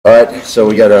Alright, so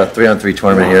we got a 3-on-3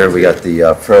 tournament here. We got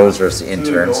the pros versus the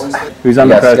interns. Who's on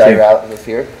the pro team? We got Ratliff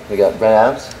here. We got Brent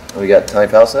Adams. And we got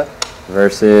Palasek.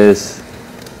 Versus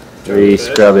 3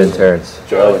 scrub interns.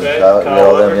 Joe and Kyle. We got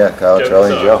all them, yeah. Kyle,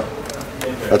 Charlie, and Joe.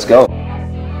 Let's go.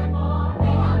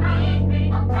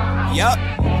 Yup.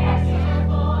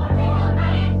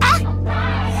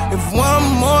 If one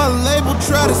more label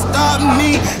try to stop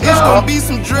me, it's gonna be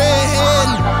some dreadhead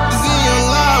niggas in your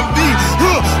lobby.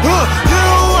 You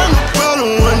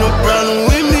don't want no problem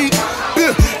with me. You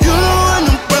don't want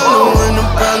no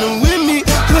problem with me.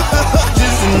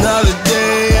 Just another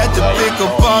day at the pick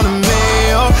up on the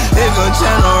mail. They gon'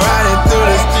 channel riding through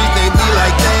the streets, they be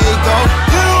like they go.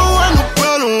 You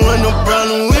don't want no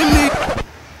problem with me.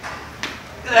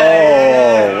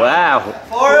 Oh, wow.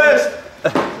 Forrest!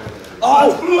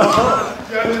 Oh!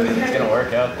 It's gonna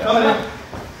work out though.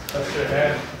 That's your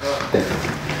hand.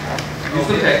 Use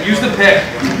the pick. Use the pick.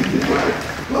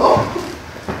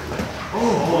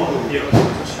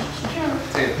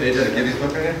 Take a page out of Gibby's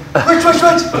book right here. Right.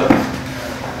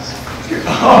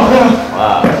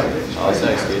 Wow.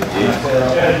 Palasek, good D.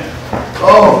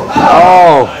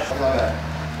 Oh!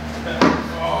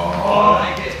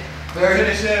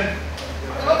 Finish him.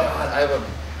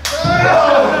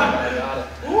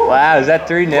 Wow, is that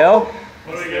 3-0?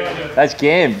 That's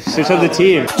game. Switch up the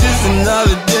team. Just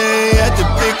another day at the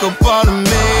pick up on the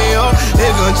mail.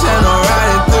 They gon' channel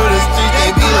riding through the streets,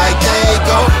 they be like they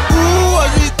go. Ooh, I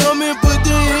just come and put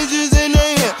the hinges in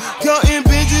their hand. Counting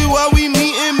bitches while we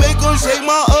meet and make them shake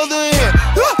my other hand.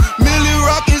 Millie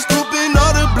rockin', scooping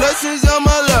all the blessings on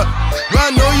my lap.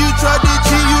 I know you tried to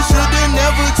cheat, you should've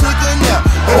never took a nap.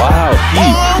 Wow.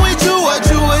 What's wrong with you, what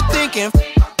you were thinking?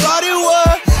 Thought it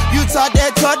was, you talk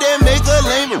that make a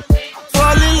lame.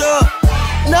 Fall in love,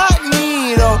 not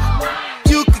me though.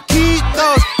 You could keep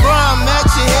those, bro. I'm at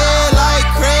your head like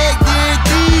Craig did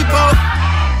Debo.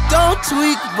 Don't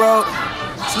tweak, bro.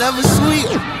 It's never sweet.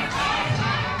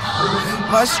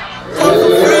 My shit come for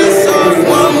free, so if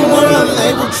one more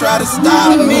label try to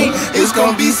stop me, it's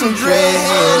gonna be some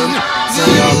dreadhead in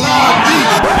your lobby.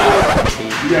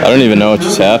 I don't even know what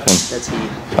just happened.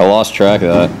 I lost track of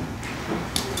that.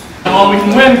 Oh, we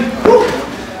can win.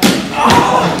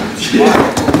 Oh, shit. Do you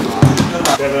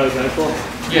have another medical?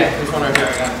 Yeah, there's one right there. I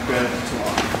got it. Good.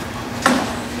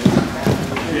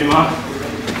 Hey, Mom.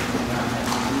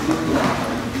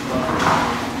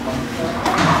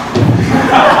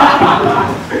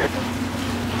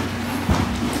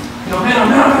 No,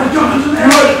 jump into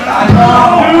there. I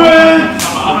know. Do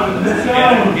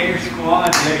it. Get your squad.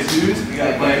 Next dudes. We got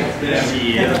to play.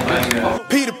 Yeah.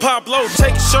 Peter Pablo,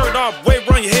 take your shirt off, wave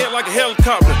around your head like a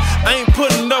helicopter. I ain't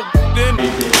putting no in.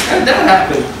 How did that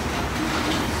happen?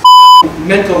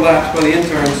 Mental lapse by the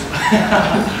interns.